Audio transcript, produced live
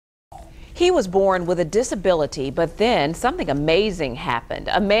He was born with a disability, but then something amazing happened.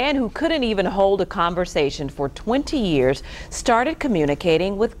 A man who couldn't even hold a conversation for 20 years started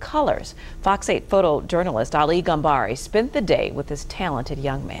communicating with colors. Fox 8 photojournalist Ali Gambari spent the day with this talented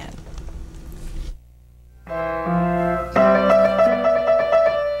young man.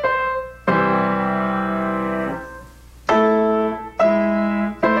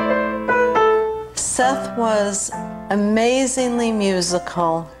 Seth was amazingly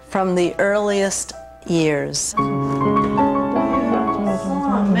musical from the earliest years.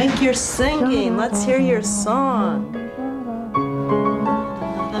 Make your singing. Let's hear your song.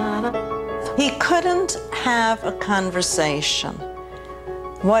 He couldn't have a conversation.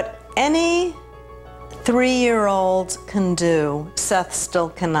 What any 3-year-old can do, Seth still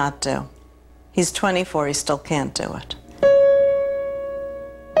cannot do. He's 24, he still can't do it.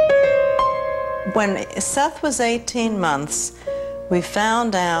 When Seth was 18 months, we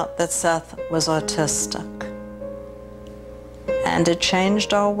found out that Seth was autistic. And it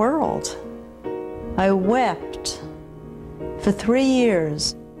changed our world. I wept for 3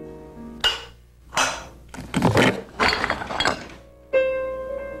 years.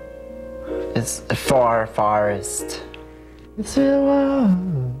 It's a far forest.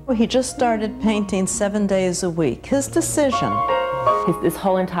 He just started painting 7 days a week. His decision. This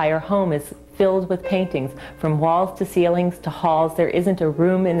whole entire home is filled with paintings, from walls to ceilings to halls. There isn't a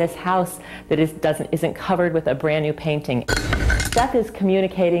room in this house that isn't covered with a brand new painting. Seth is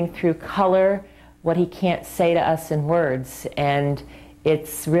communicating through color what he can't say to us in words, and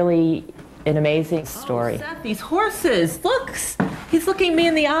it's really an amazing story. Oh, Seth, these horses, look, he's looking me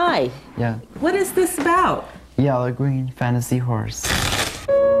in the eye. Yeah. What is this about? Yellow green fantasy horse.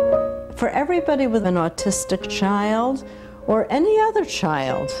 For everybody with an autistic child or any other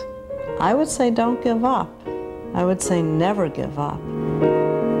child, I would say don't give up. I would say never give up.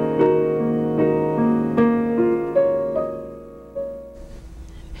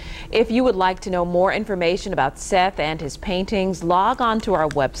 If you would like to know more information about Seth and his paintings, log on to our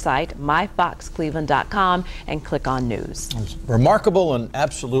website, myfoxcleveland.com, and click on news. Remarkable and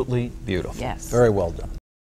absolutely beautiful. Yes. Very well done.